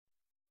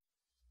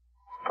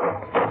Good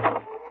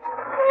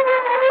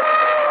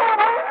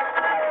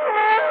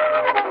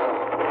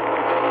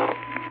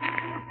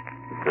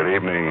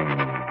evening,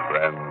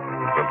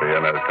 friends of the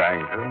inner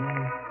sanctum.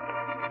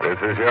 This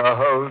is your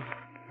host,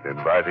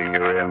 inviting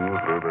you in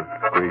through the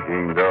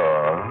squeaking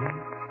door.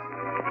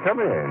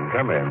 Come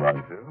in,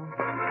 won't you?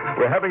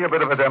 We're having a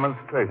bit of a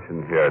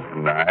demonstration here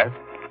tonight.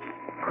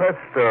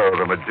 Presto,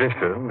 the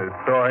magician, is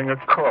sawing a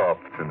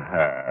corpse in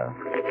half.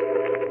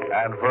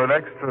 And for an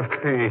extra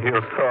fee,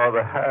 he'll saw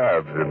the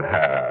halves in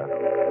half.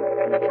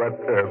 But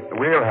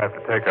we'll have to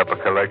take up a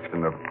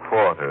collection of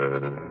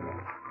quarters.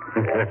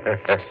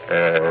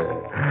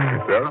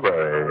 Don't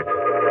worry.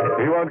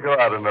 He won't go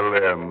out on a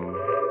limb.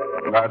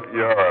 Not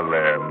your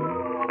limb.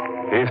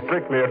 He's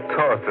strictly a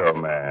torso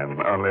man,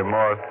 only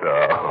more so.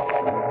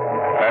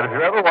 And if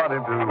you ever want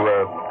him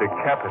to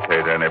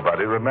decapitate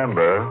anybody,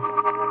 remember,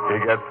 he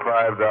gets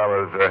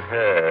 $5 a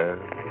head.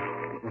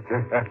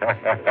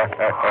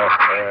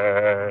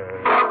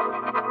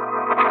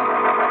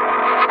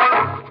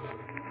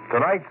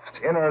 Tonight's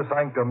Inner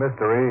Sanctum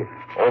Mystery,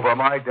 Over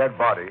My Dead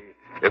Body,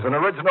 is an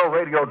original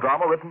radio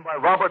drama written by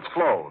Robert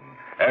Sloan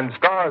and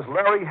stars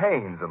Larry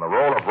Haynes in the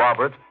role of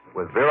Robert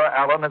with Vera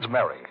Allen as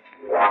Mary.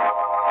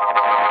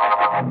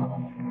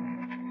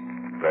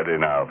 Ready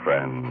now,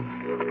 friends.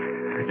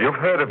 You've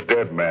heard of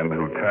dead men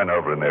who turn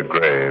over in their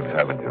graves,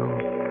 haven't you?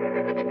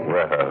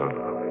 Well,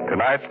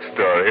 tonight's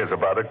story is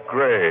about a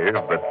grave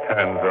that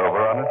turns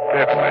over on a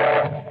dead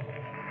man.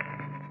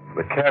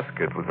 The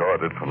casket was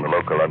ordered from the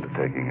local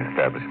undertaking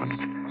establishment.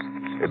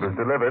 It was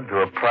delivered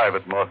to a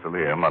private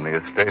mausoleum on the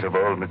estate of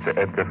old Mr.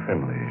 Edgar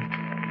Finley.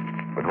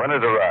 But when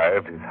it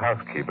arrived, his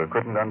housekeeper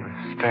couldn't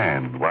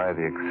understand why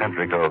the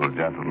eccentric old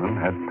gentleman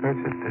had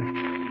purchased it.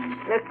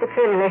 Mr.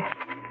 Finley,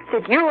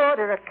 did you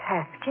order a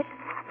casket?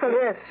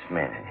 Yes,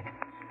 Mary.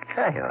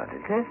 I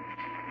ordered it.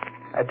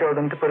 I told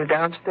him to put it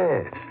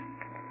downstairs,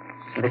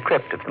 in the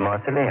crypt of the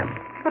mausoleum.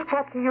 But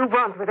what do you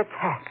want with a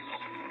casket?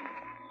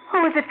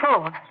 Who is it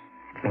for?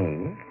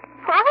 Me?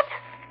 What?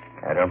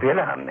 Now, don't be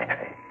alarmed,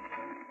 Mary.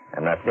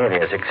 I'm not nearly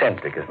as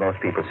eccentric as most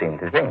people seem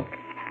to think.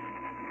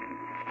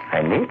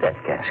 I need that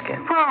casket.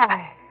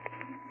 Why?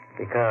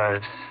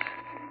 Because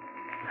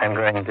I'm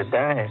going to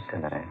die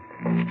tonight.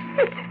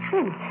 Mr.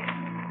 Finley,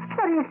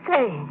 what are you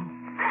saying?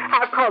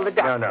 I'll call the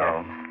doctor.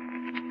 No.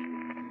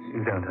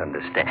 You don't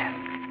understand.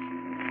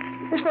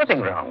 There's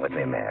nothing wrong with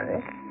me,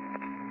 Mary.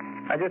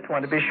 I just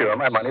want to be sure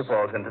my money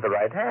falls into the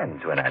right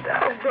hands when I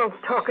die. Oh,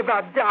 don't talk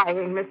about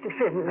dying, Mr.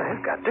 Finley.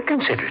 I've got to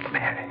consider it,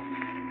 Mary.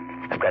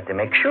 I've got to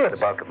make sure the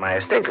bulk of my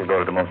estate will go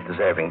to the most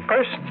deserving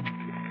person.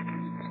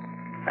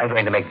 I'm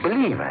going to make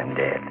believe I'm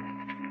dead.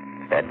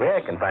 That way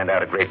I can find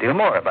out a great deal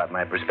more about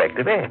my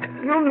prospective heirs.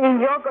 You mean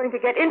you're going to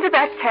get into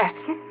that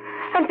casket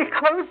and be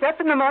closed up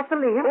in the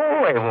mausoleum?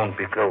 Oh, I won't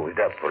be closed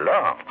up for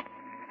long.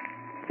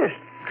 Just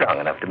long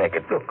enough to make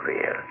it look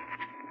real.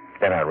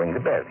 Then I'll ring the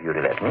bell for you to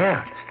let me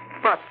out.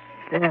 But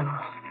still...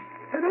 Now,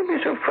 don't be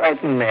so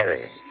frightened,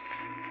 Mary.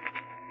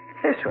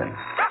 This one.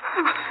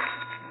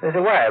 There's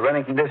a wire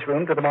running from this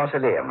room to the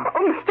mausoleum.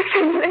 Oh, Mr.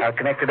 Finley. I'll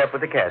connect it up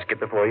with the casket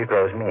before you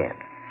close me in.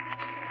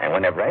 And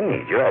whenever I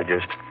need you, I'll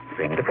just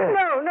ring the bell.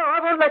 No, I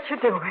won't let you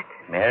do it.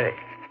 Mary,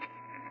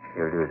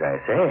 you'll do as I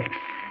say.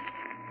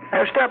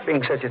 Now, stop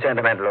being such a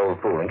sentimental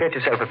old fool and get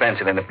yourself a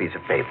pencil and a piece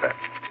of paper.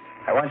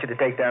 I want you to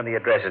take down the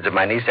addresses of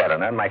my niece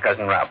Eleanor and my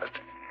cousin Robert.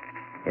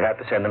 You'll have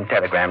to send them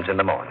telegrams in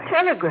the morning.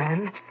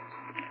 Telegrams?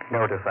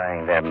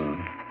 Notifying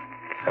them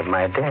of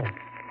my death.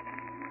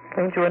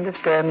 Don't you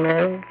understand,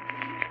 Mary?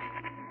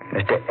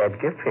 Mr.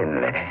 Edgar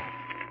Finley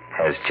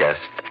has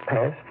just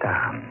passed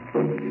on.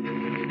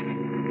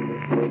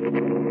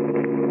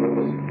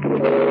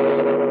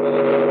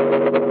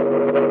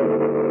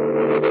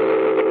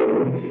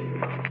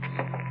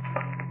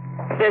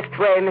 This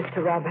way,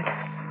 Mr. Robert.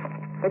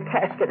 The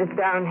casket is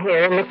down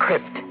here in the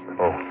crypt.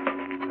 Oh,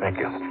 thank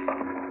you.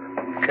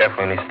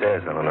 Careful on these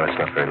stairs, Eleanor. It's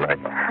not very light.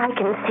 I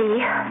can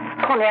see.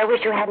 Only I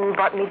wish you hadn't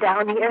brought me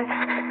down here.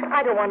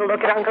 I don't want to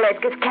look at Uncle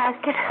Edgar's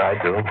casket. I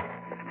do.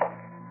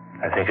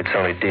 I think it's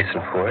only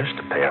decent for us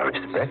to pay our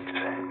respects.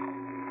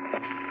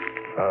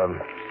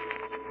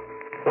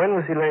 When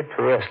was he laid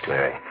to rest,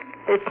 Mary?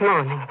 This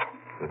morning.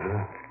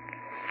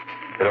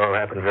 Mm-hmm. It all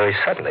happened very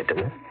suddenly,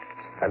 didn't it?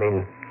 I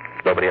mean,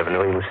 nobody ever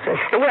knew he was sick.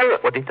 Well...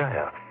 What did he die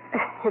of?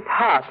 His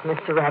heart,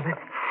 Mr. Robert.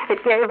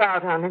 It gave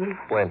out on him.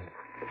 When?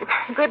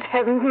 Good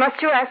heavens,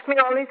 must you ask me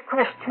all these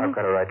questions? I've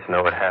got a right to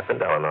know what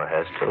happened. Eleanor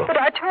has, too. But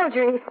I told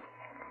you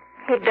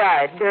he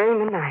died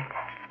during the night.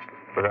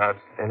 Without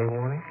any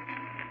warning?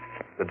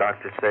 The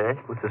doctor said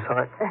it was his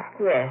heart?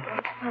 Yes.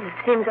 Well, it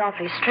seems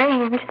awfully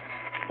strange.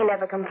 He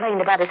never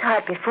complained about his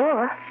heart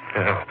before.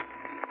 Yeah,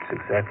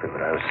 that's exactly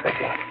what I was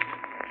thinking.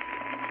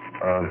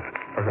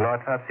 Was an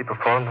autopsy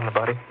performed on the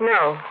body?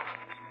 No.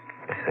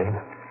 I see.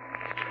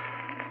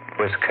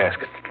 Where's the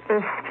casket?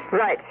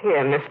 Right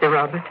here, Mr.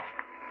 Robert.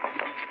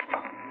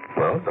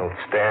 Well, don't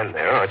stand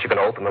there. Aren't you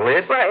going to open the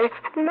lid? Why,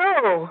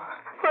 no.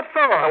 What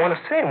for? I want to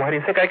see him. Why do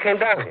you think I came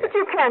down here? But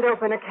you can't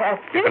open a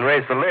casket. You can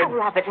raise the lid. Oh,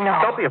 Robert, no.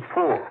 Don't be a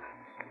fool.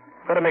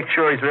 Got to make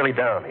sure he's really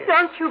down here.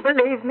 Don't you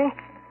believe me?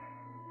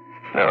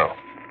 No.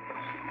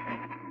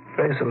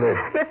 Raise the lid.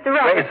 Mr.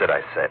 Robert. Raise it,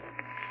 I said.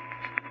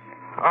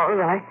 All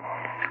right.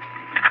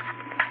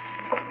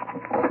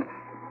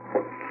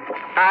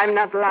 I'm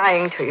not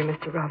lying to you,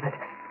 Mr. Robert.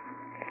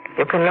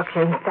 You can look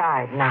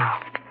inside now.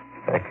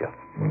 Thank you.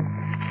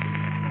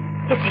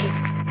 Is he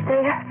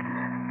there?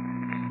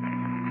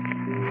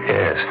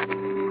 Yes.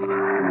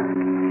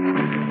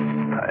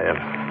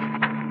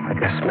 I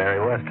guess Mary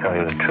was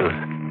telling the truth.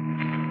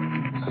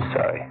 I'm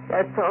sorry.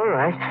 That's all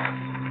right.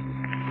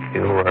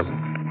 You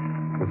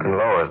can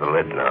lower the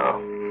lid now.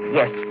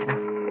 Yes, sir.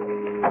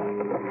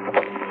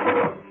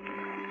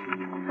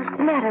 What's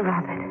the matter,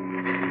 Robert?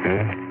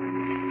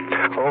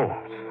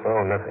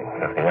 Oh, nothing.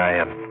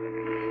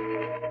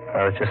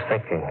 I was just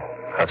thinking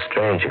how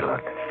strange he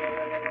looked.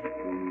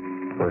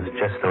 It was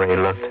just the way he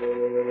looked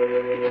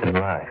in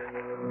life.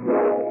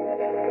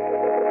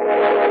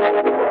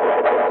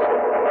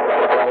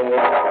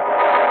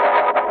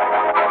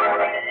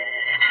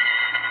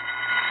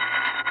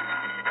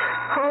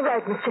 All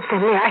right, Mr.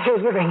 Finley, I hear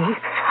you ringing.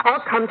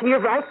 I'll come to you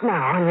right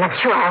now and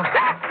let you out.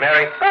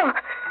 Mary. Oh,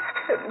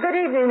 good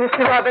evening,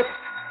 Mr. Robert.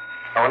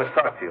 I want to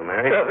talk to you,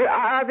 Mary.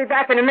 I'll be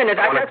back in a minute.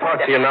 I want to talk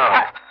to you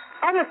now.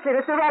 Honestly,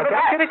 Mr. Robert,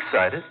 Don't get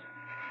excited.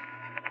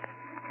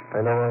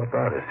 I know all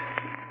about it.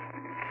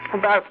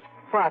 About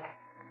what?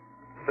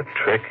 The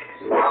trick.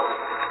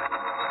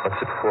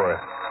 What's it for?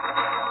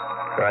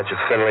 Roger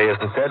Finley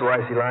isn't dead. Why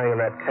is he lying in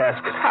that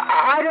casket?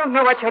 I don't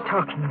know what you're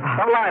talking about.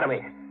 Don't lie to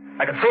me.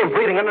 I can see him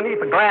breathing underneath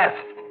the glass.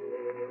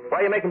 Why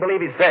are you making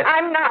believe he's dead?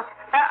 I'm not.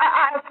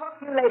 I'll talk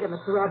to you later,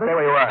 Mr. Robert. Stay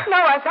where you are. No,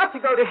 I've got to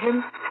go to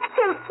him.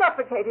 He'll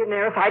suffocate in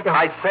there if I don't.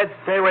 I said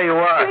stay where you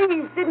are.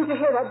 Please, didn't you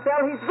hear that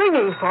bell? He's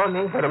ringing for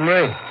me. Let him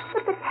ring.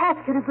 But the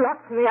casket is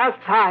locked from the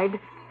outside.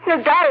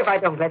 He'll die if I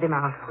don't let him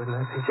out. Wouldn't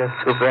that be just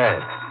too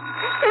bad?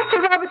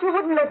 Mr. Robert, you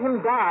wouldn't let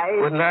him die.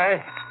 Wouldn't I?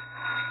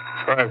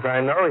 As far as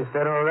I know, he's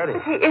dead already.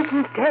 But he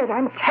isn't dead.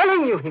 I'm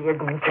telling you he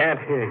isn't. I can't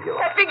hear you.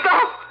 Let me go.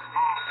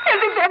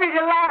 He'll be buried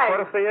alive.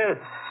 What if he is?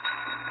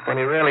 When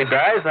he really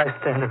dies, I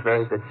stand a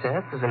very good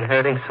chance of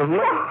inheriting some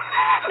money.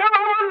 No,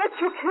 I won't let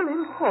you kill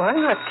him. Oh,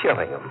 I'm not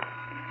killing him.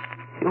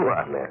 You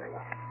are, Mary.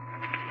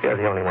 You're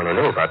the only one who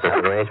knew about this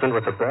arrangement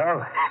with the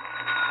bell.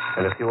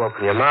 And if you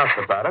open your mouth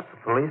about it, the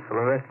police will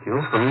arrest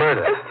you for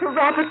murder. Mr.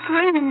 Robert,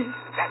 please.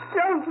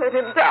 Don't let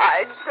him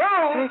die.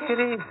 Don't. Take it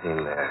easy,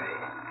 Mary.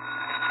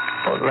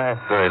 Won't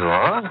last very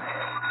long.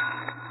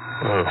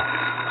 Well,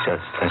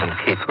 just let him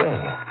keep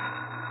ringing.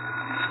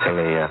 Till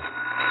he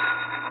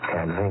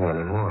can't ring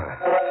anymore.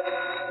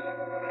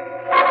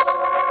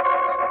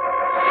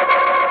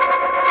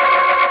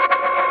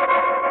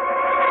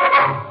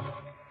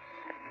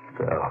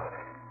 So,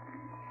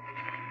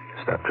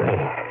 stop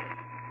ringing.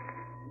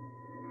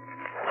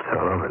 It's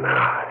all over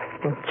now.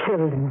 You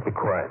killed him. Be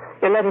quiet.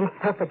 You let him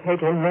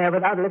suffocate in there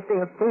without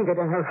lifting a finger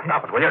to help him.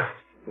 Stop it, will you?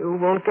 You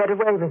won't get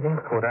away with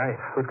it. Would I?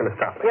 Who's going to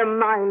stop me? Your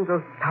mind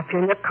will stop you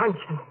and your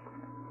conscience.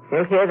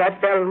 You'll hear that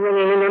bell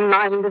ringing in your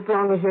mind as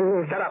long as you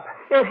live. Shut up.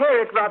 You'll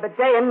hear it, Robert,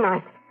 day and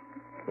night.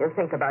 You'll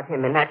think about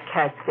him in that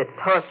casket,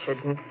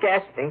 tortured and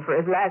gasping for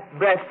his last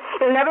breath.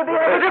 You'll never be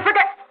able to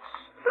forget.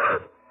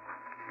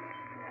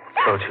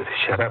 I told you to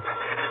shut up.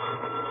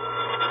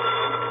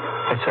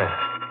 What's that?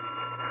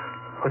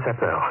 What's that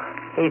bell?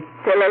 He's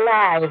still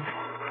alive.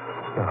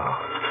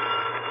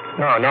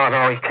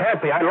 No, he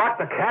can't be. I locked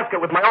the casket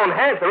with my own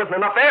hands. There isn't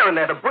enough air in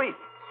there to breathe.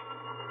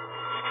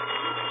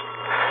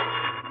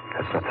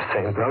 That's not the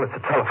same bell. It's a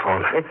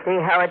telephone. You see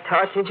how it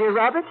tortures you,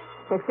 Robert?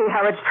 You see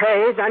how it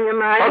preys on your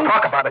mind? Don't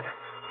talk about it.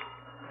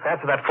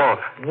 Answer that phone.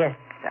 Yes,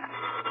 sir.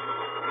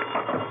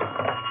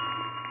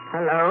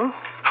 Hello?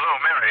 Hello,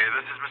 Mary.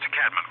 This is Mr.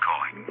 Cadman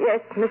calling.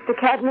 Yes, Mr.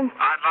 Cadman?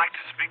 I'd like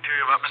to speak to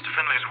you about Mr.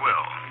 Finley's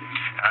will.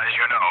 As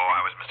you know, I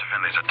was Mr.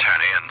 Finley's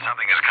attorney, and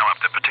something has come up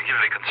that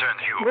particularly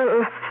concerns you.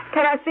 Well,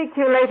 can I speak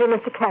to you later,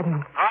 Mr.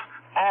 Cadman? Huh?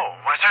 Oh,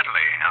 why,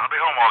 certainly. I'll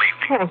be home all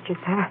evening. Thank you,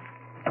 sir.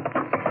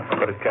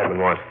 What does Cadman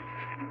want?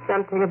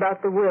 Something about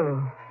the will.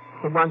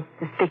 He wants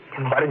to speak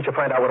to me. Why didn't you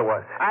find out what it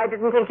was? I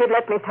didn't think you'd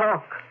let me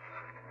talk.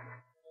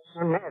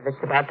 I'm nervous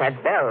about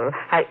that bell.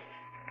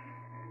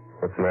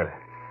 What's the matter?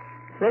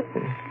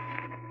 Listen.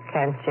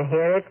 Can't you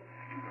hear it?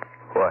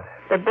 What?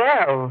 The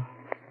bell.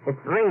 It's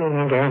ringing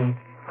again.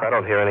 I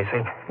don't hear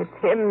anything. It's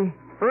him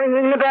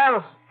ringing the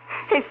bell.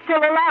 He's still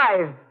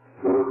alive.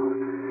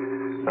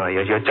 No,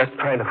 you're just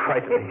trying to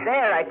frighten me. It's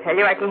there, I tell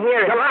you. I can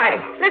hear it. You're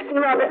lying. Listen,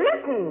 Robert,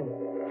 listen.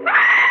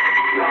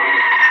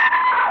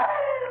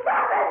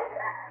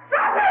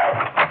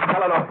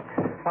 Eleanor,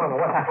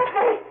 what happened?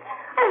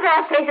 I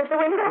saw a face at the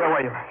window. Where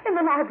were you? In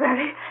the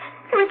library.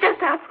 It was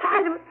just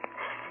outside.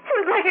 It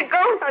was like a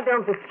ghost. Now,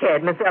 don't be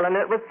scared, Miss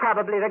Eleanor. It was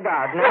probably the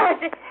gardener. No,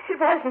 it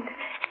wasn't.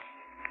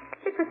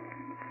 It was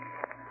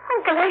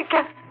Uncle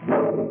Edgar.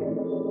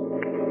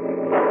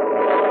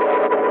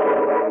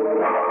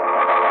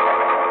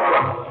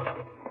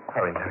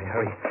 Hurry, Mary,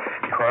 hurry.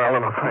 Before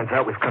Eleanor finds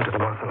out we've come to the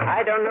mausoleum.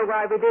 I don't know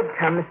why we did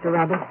come, Mr.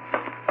 Roberts.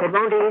 It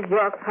won't ease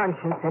your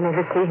conscience any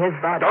to see his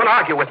body. Don't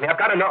argue with me. I've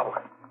got to know.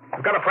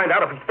 I've got to find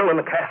out if he's still in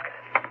the casket.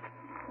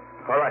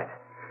 All right.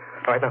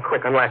 All right, now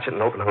quick, unlatch it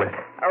and open the lid.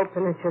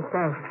 Open it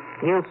yourself.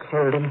 You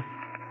killed him.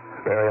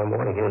 Mary, I'm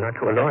warning you not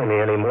to annoy me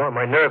anymore.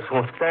 My nerves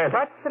won't stand.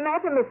 What's the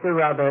matter, Mr.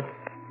 Robert?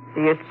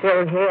 Do you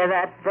still hear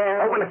that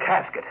bell? Oh, in a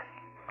casket.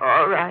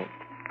 All right.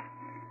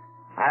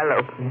 I'll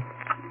open it.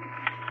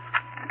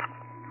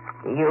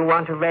 Do you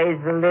want to raise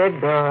the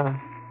lid, or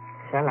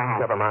shall I?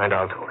 Never mind,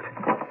 I'll do it.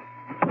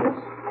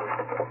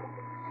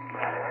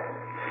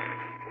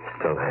 He's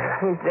still there.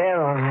 He's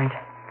there, all right.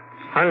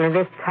 Only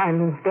this time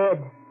he's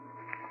dead.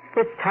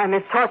 This time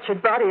his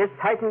tortured body is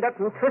tightened up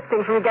and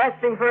twisting from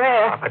gasping for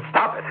air.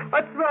 Stop it.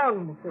 What's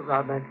wrong, Mr.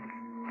 Robert?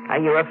 Are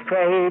you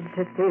afraid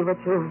to see what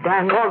you've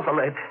done? Close the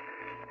lid.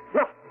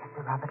 Look,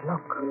 Mr. Robert,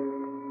 look.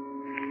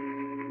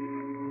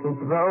 He's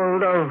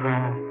rolled over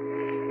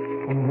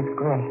in his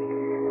grave.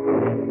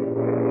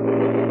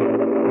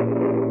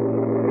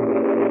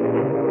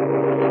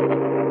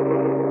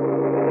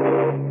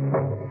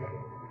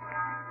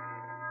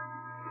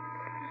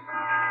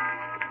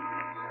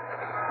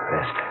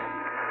 Rest.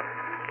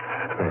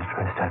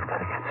 I've got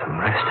to get some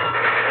rest.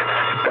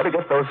 I've got to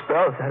get those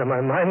spells out of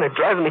my mind. They're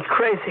driving me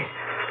crazy.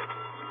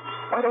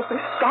 Why don't they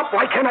stop?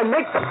 Why can't I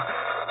make them?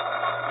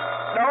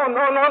 No.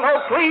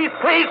 Please,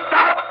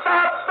 stop.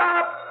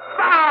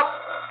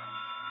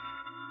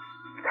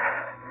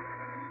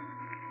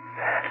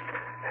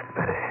 That's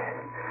better.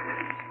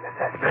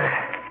 That's better.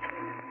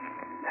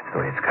 That's the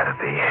way it's got to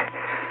be.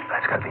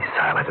 That's got to be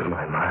silent in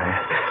my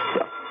mind.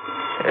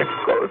 There it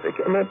goes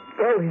again. That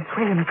bell, he's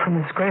ringing it from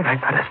his grave.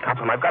 I've got to stop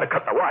him. I've got to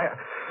cut the wire.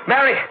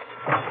 Mary,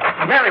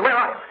 where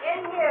are you?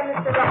 In here,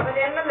 Mr. Robert,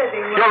 in the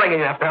living room. You're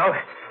ringing that bell.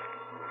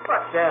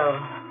 What bell?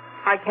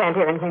 I can't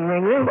hear anything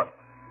ringing. What?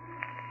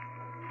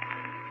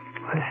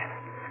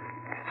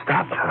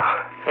 Stop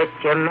now. It's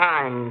your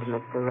mind,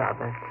 Mr.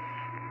 Robert.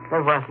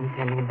 There wasn't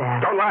any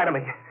bell. Don't lie to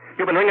me.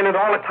 You've been ringing it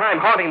all the time,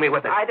 haunting me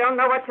with it. I don't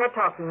know what you're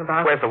talking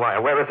about. Where's the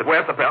wire? Where is it?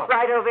 Where's the bell?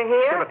 Right over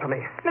here. Give it to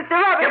me. Mr.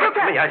 Robert, Give it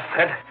to me, I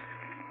said.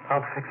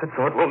 I'll fix it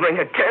so it won't ring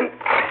again.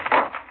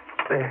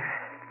 There.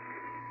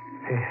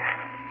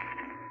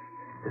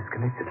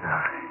 Disconnected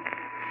now.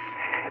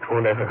 It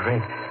won't ever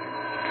ring.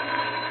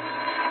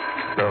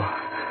 No,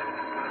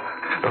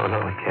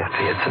 it can't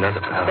be. It's another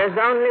bell. There's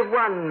only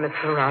one,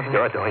 Mr. Robert.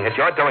 You're doing it.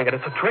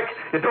 It's a trick.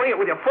 You're doing it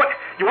with your foot.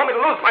 You want me to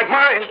lose my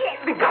mind.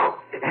 Let me go.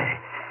 You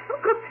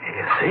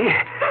see?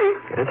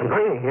 It isn't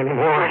ringing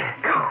anymore.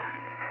 Go.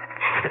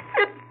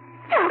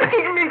 You're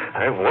killing me.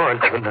 I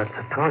warned you not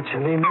to torture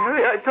me,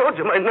 Mary. I told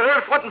you my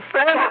nerves wouldn't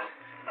stand.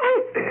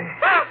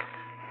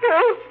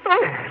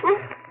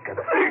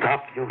 Gotta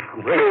stop you from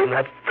ringing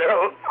that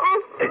bell.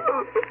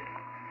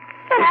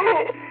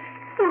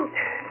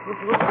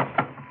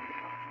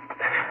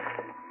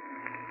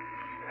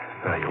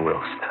 Now you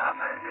will stop.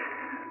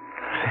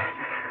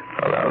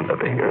 I'll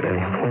never hear it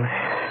anymore.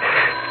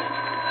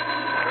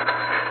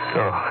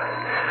 No.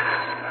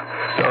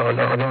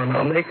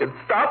 Make it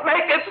stop.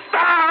 Make it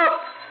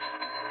stop!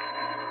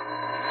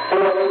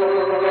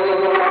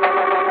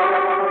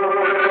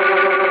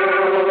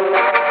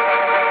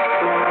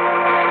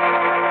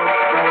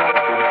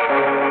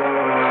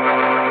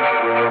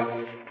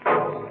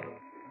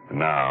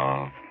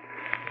 Now,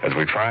 as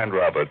we find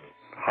Robert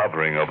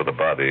hovering over the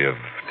body of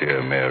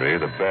dear Mary,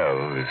 the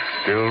bell is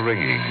still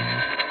ringing.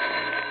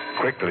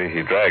 Quickly,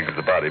 he drags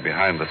the body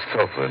behind the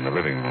sofa in the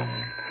living room.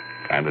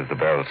 And as the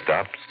bell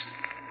stops,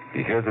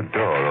 he hears a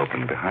door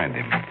open behind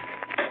him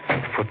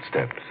and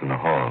footsteps in the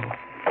hall.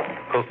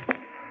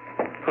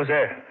 Who's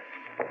there?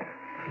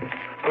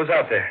 Who's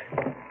out there?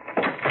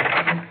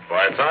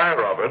 Why, it's I,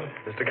 Robert.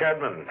 Mr.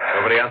 Cadman.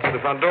 Nobody answered the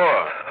front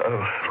door.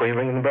 Oh, were you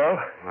ringing the bell?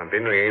 I've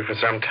been ringing for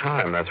some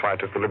time. That's why I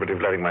took the liberty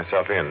of letting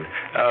myself in.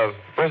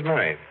 Where's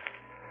Mary?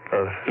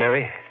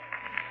 Mary?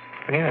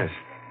 Yes.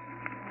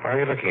 Why are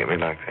you looking at me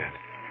like that?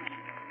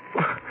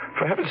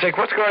 For heaven's sake,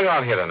 what's going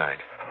on here tonight?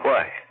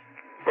 Why?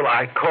 Well,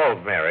 I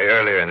called Mary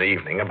earlier in the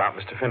evening about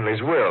Mr.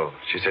 Finley's will.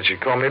 She said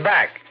she'd call me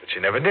back, but she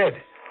never did.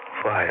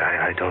 Why,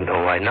 I don't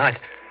know why not.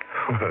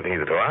 Well,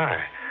 neither do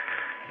I.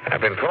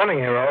 I've been phoning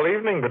here all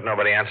evening, but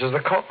nobody answers the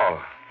call.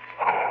 Oh,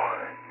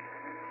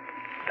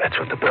 that's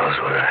what the bells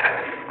were.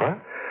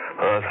 What?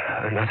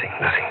 Nothing.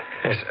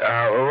 Yes,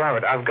 well,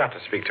 Robert, I've got to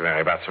speak to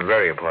Mary about some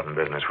very important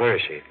business. Where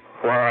is she?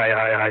 Why,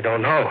 I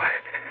don't know.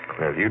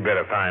 Well, you'd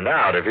better find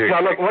out if you...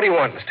 Now, look, what do you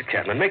want, Mr.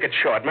 Cadman? Make it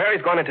short.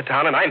 Mary's gone into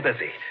town, and I'm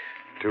busy.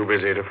 Too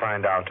busy to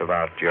find out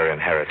about your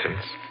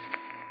inheritance?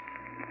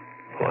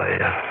 Why,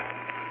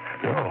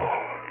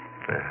 no.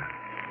 Yeah,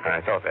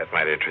 I thought that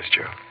might interest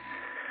you.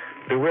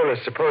 The will is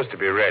supposed to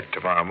be read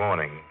tomorrow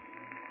morning,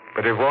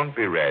 but it won't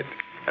be read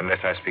unless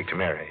I speak to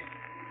Mary.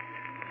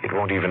 It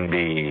won't even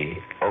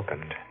be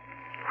opened.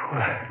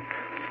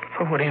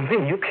 Well, what do you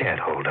mean? You can't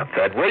hold up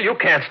that will. You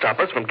can't stop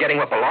us from getting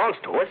what belongs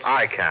to us.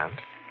 I can't,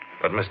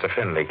 but Mr.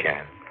 Finley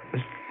can.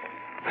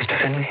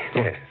 Mr. Finley?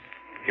 Yes.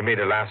 He made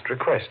a last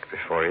request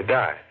before he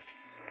died.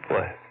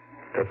 What?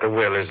 That the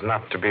will is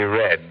not to be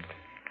read.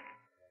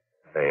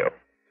 They open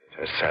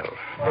it herself.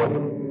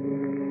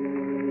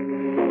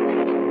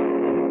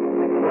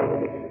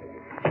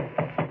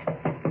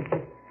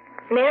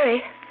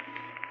 Mary.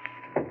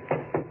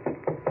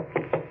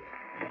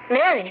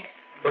 Mary.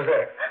 Who's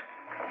there?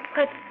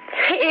 But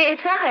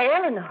it's I,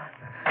 Eleanor.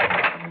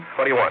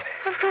 What do you want?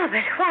 Oh,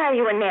 Robert, why are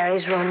you in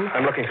Mary's room?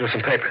 I'm looking through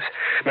some papers.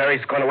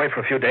 Mary's gone away for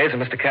a few days,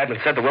 and Mr. Cadman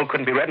said the will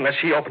couldn't be read unless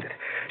she opened it.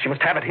 She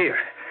must have it here.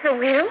 The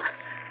will?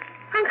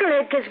 Uncle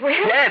Edgar's will?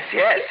 Yes.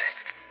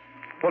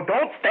 Well,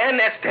 don't stand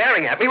there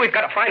staring at me. We've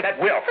got to find that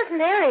will. But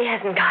Mary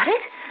hasn't got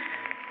it.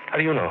 How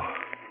do you know?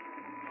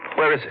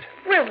 Where is it?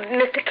 Well,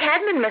 Mr.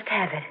 Cadman must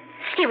have it.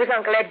 He was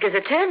Uncle Edgar's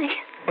attorney.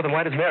 Well, then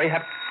why does Mary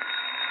have...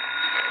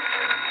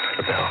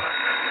 The bell.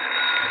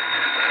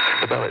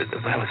 The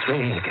bell is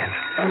ringing again.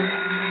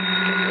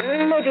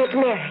 Maybe it's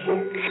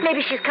Mary.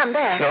 Maybe she's come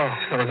back. No.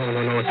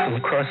 It's from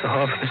across the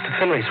hall from Mr.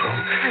 Finley's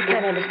room. I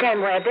can't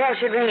understand why a bell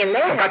should ring in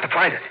there. I've got to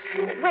find it.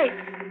 Wait.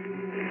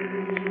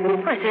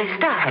 What's there?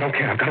 Stop. I don't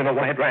care. I've got to know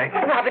why it rang.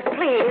 Robert,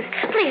 please.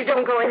 Please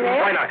don't go in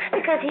there. Why not?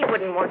 Because he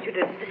wouldn't want you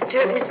to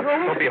disturb his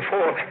room. Don't be a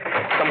fool.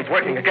 Someone's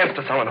working against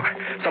us, Eleanor.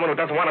 Someone who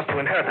doesn't want us to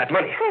inherit that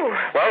money. Who?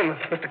 Well,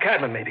 Mr.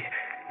 Cadman, maybe.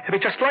 He'll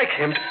be just like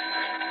him.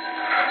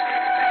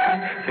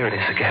 There it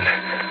is again.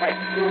 What?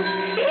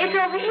 It's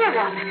over here,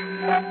 Robert.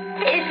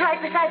 It's right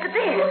beside the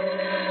bed.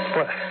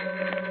 What?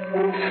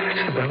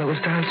 It's the bell that was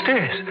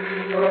downstairs.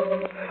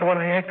 The one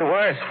I yanked the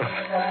wires from.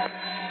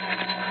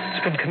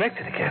 It's been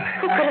connected again.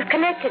 Who could have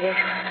connected it?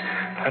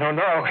 I don't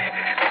know.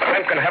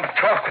 I'm going to have a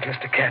talk with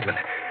Mr. Cadman.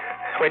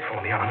 Wait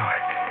for me, Eleanor.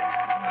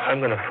 I'm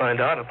going to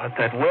find out about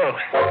that will.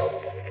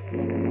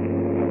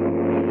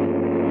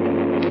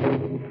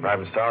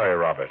 I'm sorry,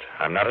 Robert.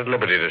 I'm not at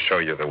liberty to show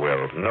you the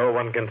will. No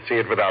one can see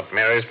it without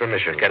Mary's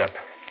permission. Get up.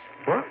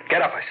 What?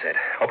 Get up, I said.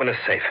 Open the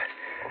safe.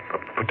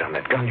 Put down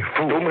that gun, you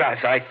fool. Do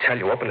as I tell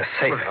you. Open the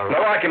safe.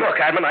 No argument,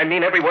 Cadman. I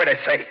mean every word I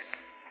say.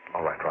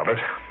 All right, Robert.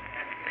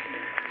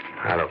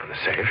 I'll open the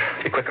safe.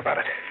 Be quick about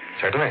it.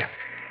 Certainly.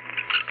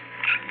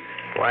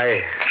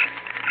 Why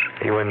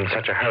are you in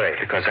such a hurry?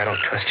 Because I don't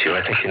trust you.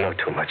 I think you know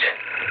too much.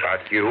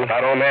 About you?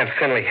 About old man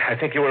Finley. I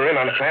think you were in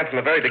on the plan from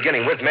the very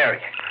beginning with Mary.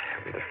 I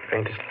haven't the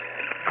faintest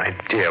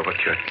idea what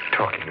you're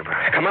talking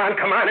about. Come on.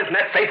 Isn't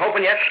that safe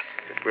open yet?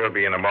 It will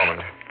be in a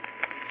moment.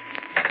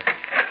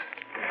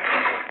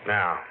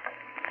 Now,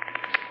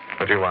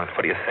 what do you want?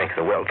 What do you think?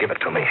 The will. Give it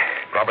to me.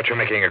 Robert, you're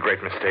making a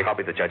great mistake. I'll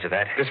be the judge of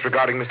that.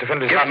 Disregarding Mr.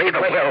 Finley's... Give me the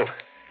will.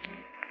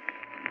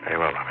 Very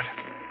well, Robert.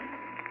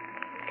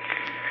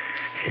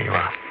 Here you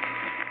are.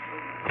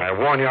 But I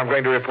warn you, I'm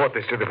going to report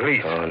this to the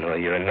police. Oh, no,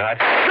 you're not.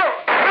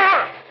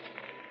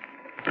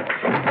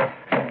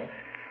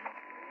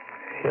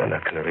 You're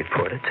not going to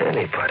report it to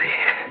anybody.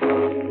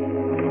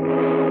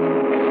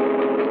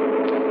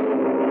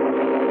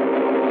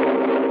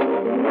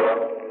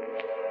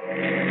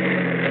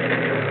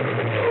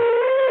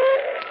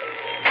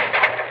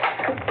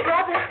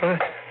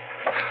 Robert?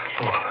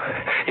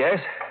 Yes?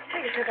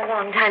 You took a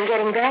long time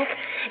getting back.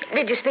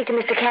 Did you speak to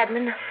Mr.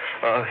 Cadman?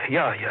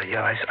 Yeah.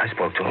 I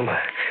spoke to him.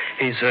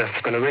 He's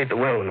going to read the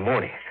will in the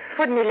morning.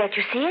 Wouldn't he let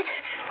you see it?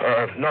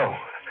 No.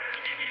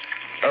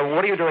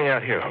 What are you doing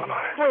out here,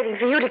 Eleanor? Waiting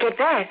for you to get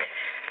back.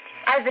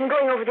 I've been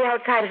going over the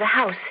outside of the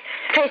house,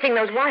 tracing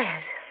those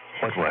wires.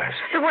 What wires?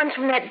 The ones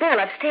from that bell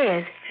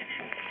upstairs.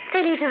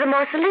 They lead to the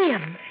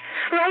mausoleum,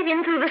 right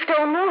in through the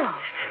stone wall.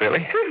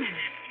 Really?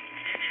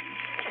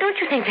 Don't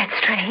you think that's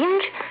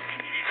strange?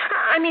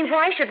 I mean,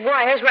 why should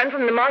wires run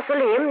from the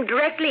mausoleum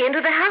directly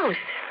into the house?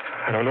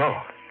 I don't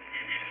know.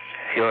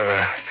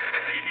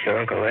 Your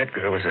Uncle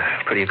Edgar was a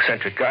pretty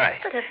eccentric guy.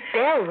 But a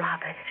bell,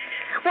 Robert.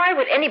 Why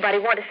would anybody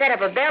want to set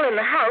up a bell in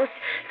the house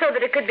so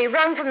that it could be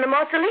rung from the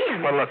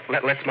mausoleum? Well, look,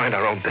 let's mind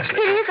our own business. It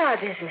is our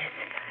business.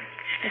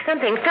 There's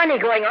something funny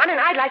going on, and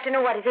I'd like to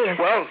know what it is.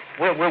 Well,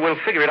 we'll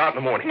figure it out in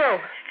the morning. No.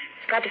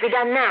 It's got to be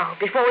done now,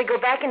 before we go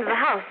back into the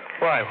house.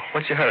 Why?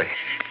 What's your hurry?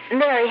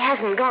 Mary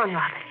hasn't gone,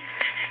 Robert.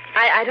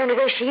 I don't know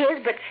where she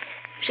is, but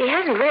she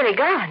hasn't really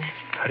gone.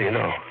 How do you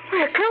know?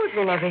 Well, her clothes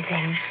and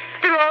everything.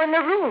 They're all in the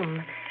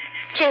room.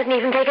 She hasn't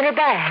even taken her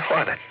bag.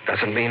 Why, that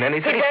doesn't mean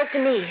anything. It does to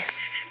me.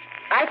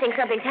 I think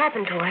something's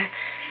happened to her.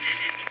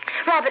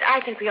 Robert, I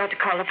think we ought to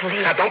call the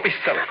police. Now, don't be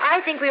silly. I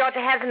think we ought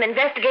to have them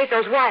investigate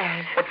those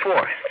wires. What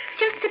for?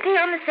 Just to be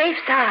on the safe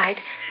side.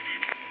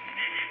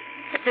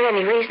 Is there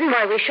any reason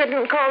why we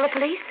shouldn't call the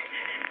police?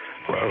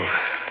 Well,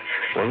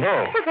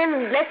 no. Well,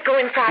 then let's go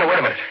inside. No, wait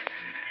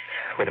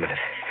a minute.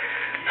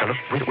 Now,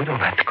 look, we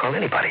don't have to call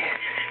anybody.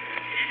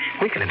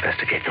 We can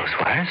investigate those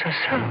wires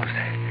ourselves.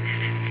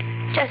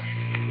 Just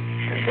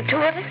the two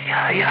of us?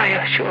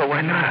 Yeah, sure.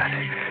 Why not?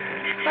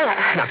 Well,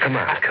 Now, come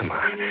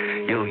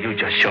on. You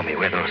just show me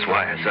where those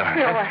wires are.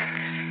 No,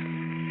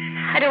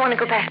 I don't want to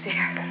go back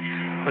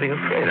there. What are you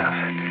afraid of?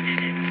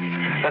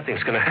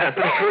 Nothing's going to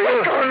happen to you.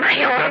 Let's go on my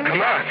own. Now,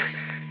 come on.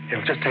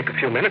 It'll just take a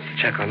few minutes to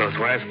check on those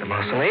wires at the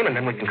mausoleum, and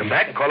then we can come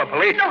back and call the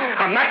police. No.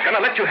 I'm not going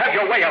to let you have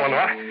your way,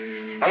 Eleanor.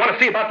 I want to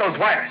see about those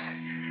wires.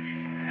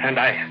 And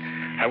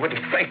I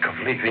wouldn't think of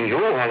leaving you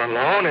all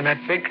alone in that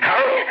big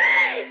house.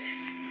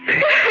 You're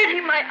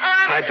hurting my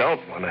arm. I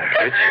don't want to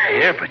hurt you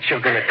here, but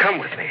you're going to come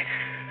with me.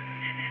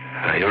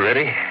 Are you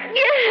ready?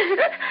 Yes.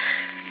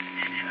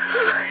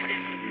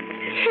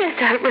 Yes,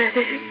 I'm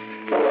ready.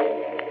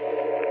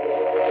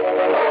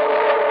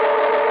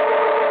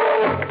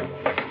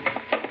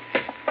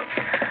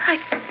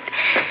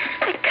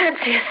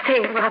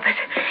 saying, Robert?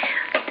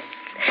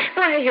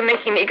 Why are you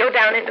making me go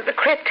down into the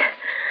crypt?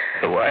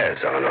 The wires,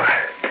 Eleanor.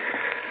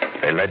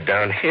 They led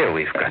down here.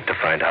 We've got to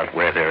find out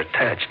where they're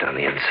attached on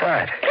the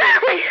inside.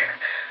 Wait.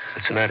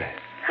 What's the matter?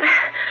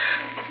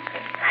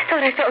 I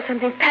thought I saw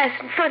something pass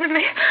in front of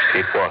me.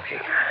 Keep walking.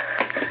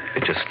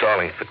 You're just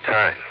stalling for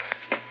time.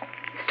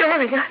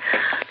 Stalling?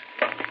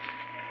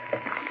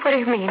 What do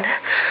you mean?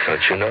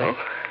 Don't you know?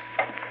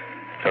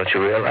 Don't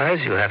you realize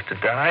you have to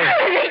die?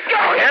 Let me go.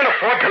 I can't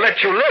afford to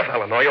let you live,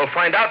 Eleanor. You'll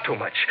find out too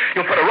much.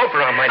 You'll put a rope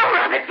around my neck. Oh,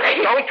 Robert,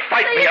 please. Don't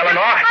fight me, Please.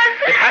 Eleanor.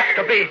 It has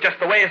to be just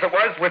the way as it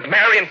was with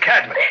Mary and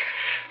Cadman.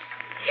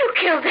 You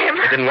killed him.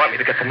 They didn't want me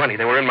to get the money.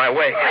 They were in my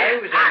way. I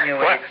was in your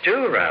way,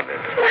 too,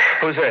 Robert.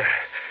 Who's there?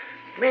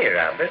 Me,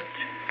 Robert.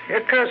 Your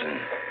cousin.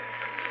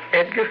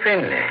 Edgar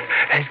Finley.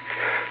 Hey.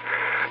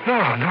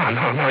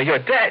 No. You're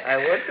dead. I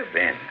would have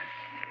been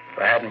if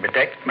I hadn't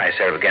protected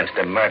myself against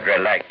a murderer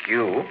like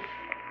you.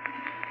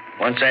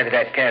 One side of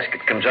that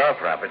casket comes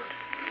off, Robert.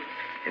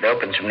 It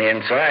opens from the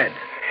inside.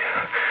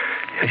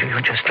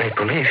 You just made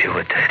believe you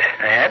were dead.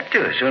 I had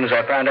to as soon as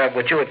I found out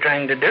what you were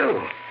trying to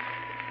do.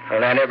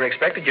 Well, I never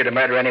expected you to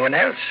murder anyone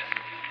else.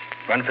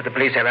 Run for the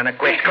police, Eleanor,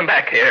 quick. Come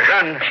back here.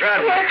 Run.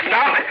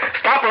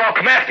 Stop or I'll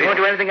come after You you. won't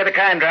do anything of the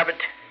kind, Robert.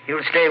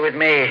 You'll stay with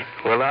me.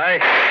 Will I?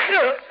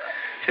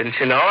 Didn't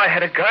you know I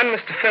had a gun,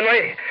 Mr.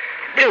 Finley?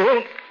 You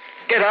won't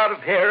get out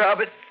of here,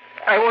 Robert.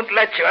 I won't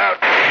let you out.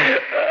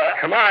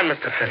 Come on,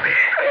 Mr. Finley.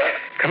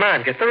 Come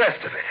on, get the rest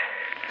of it.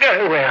 I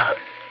will.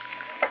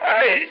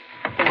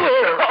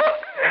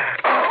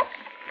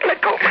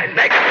 Let go of my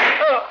neck.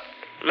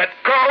 Let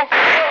go.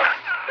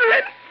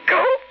 Let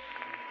go.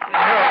 No,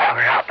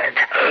 Robert.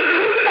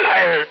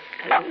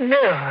 I'll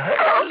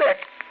never let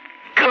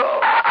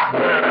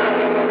go.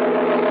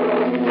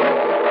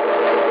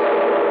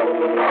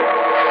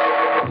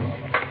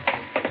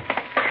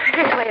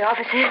 This way,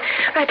 officer.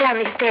 Right down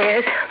these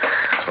stairs.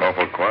 It's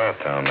awful quiet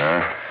down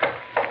there.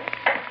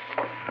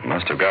 It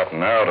must have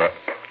gotten out.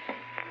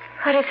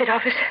 What is it,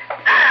 officer?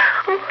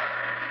 Oh,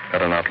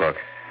 Better not look.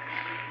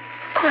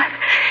 what?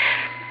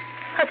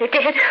 Are they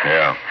dead?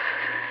 Yeah.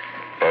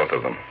 Both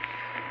of them.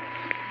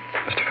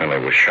 Mr. Finley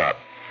was shot.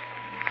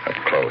 Up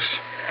close.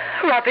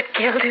 Robert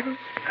killed him.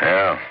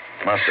 Yeah,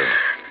 must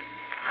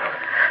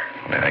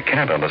have. Only I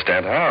can't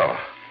understand how.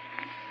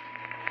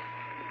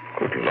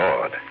 Good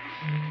Lord.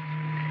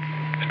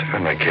 Mr.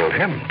 Finley killed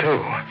him, too.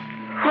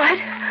 What?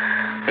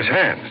 His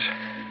hands.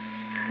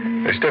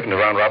 They stiffened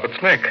around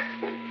Robert's neck.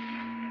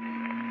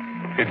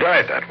 He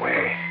died that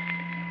way.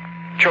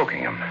 Choking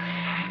him.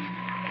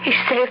 He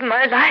saved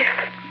my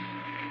life.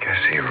 Guess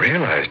he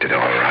realized it all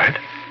right.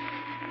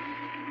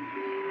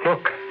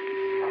 Look.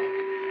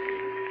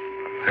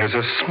 There's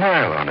a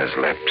smile on his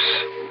lips.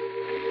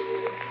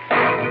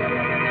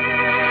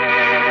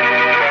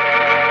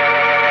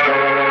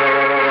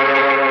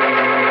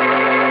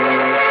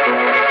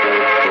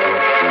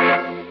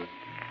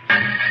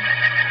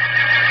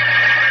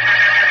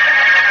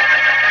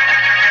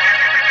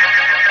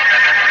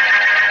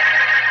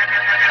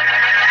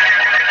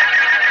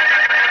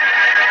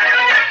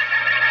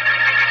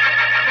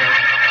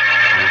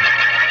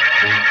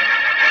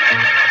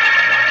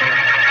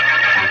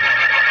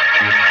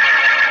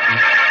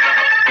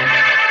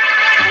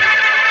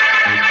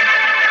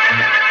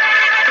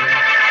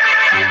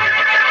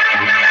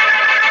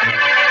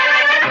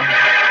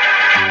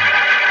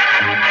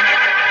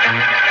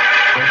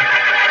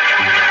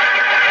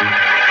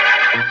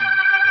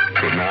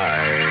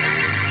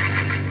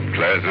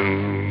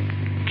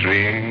 Pleasant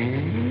dreams.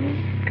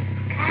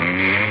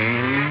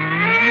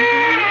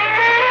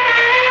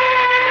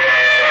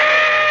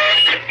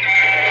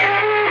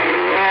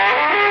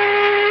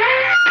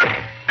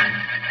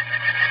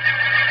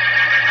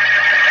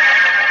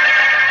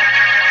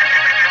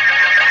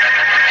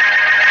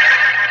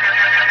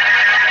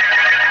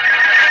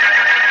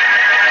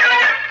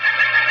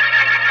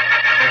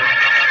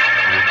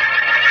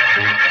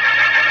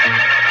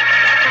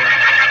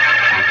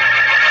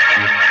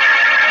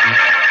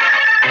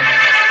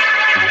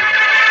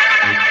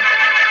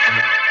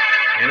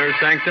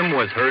 Sanctum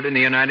was heard in the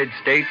United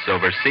States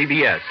over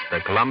CBS,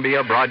 the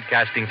Columbia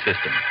Broadcasting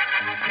System,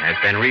 and has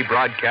been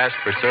rebroadcast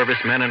for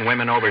servicemen and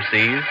women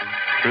overseas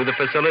through the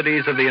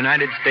facilities of the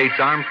United States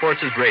Armed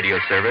Forces Radio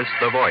Service,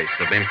 the voice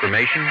of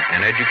information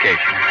and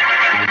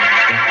education.